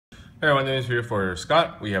Hey everyone, this is here for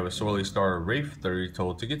Scott. We have a Swirly Star Wraith, 30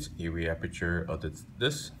 total tickets, EV aperture of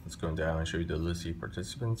this. Let's go down and show you the list of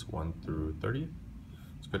participants 1 through 30.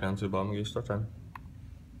 Let's go down to the bottom and get start time.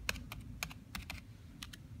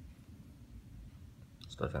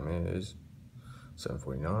 Start time is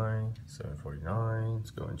 7:49, 7:49. Let's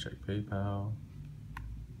go and check PayPal.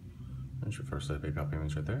 There's your first set of PayPal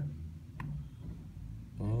payments right there.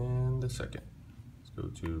 And the second. Let's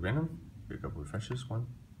go to random. Get a couple refreshes. 1,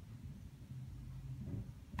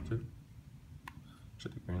 2.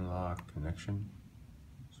 Check the green lock connection.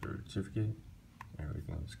 Certificate.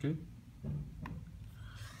 Everything looks good.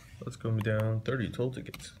 Let's go down 30 total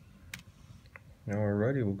tickets.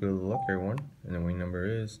 Alrighty, we'll go to the luck everyone. And the winning number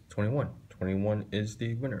is 21. 21 is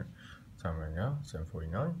the winner. Time right now,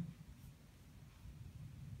 7:49.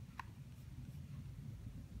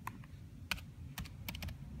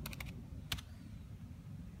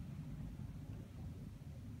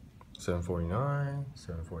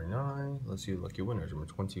 $7:49. Let's see the lucky winners. Number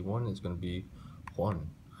 21 is going to be Juan.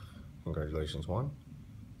 Congratulations, Juan.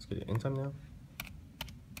 Let's get it in time now.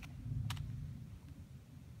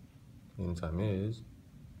 In time is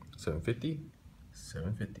 7:50.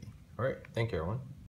 7:50. All right, thank you, everyone.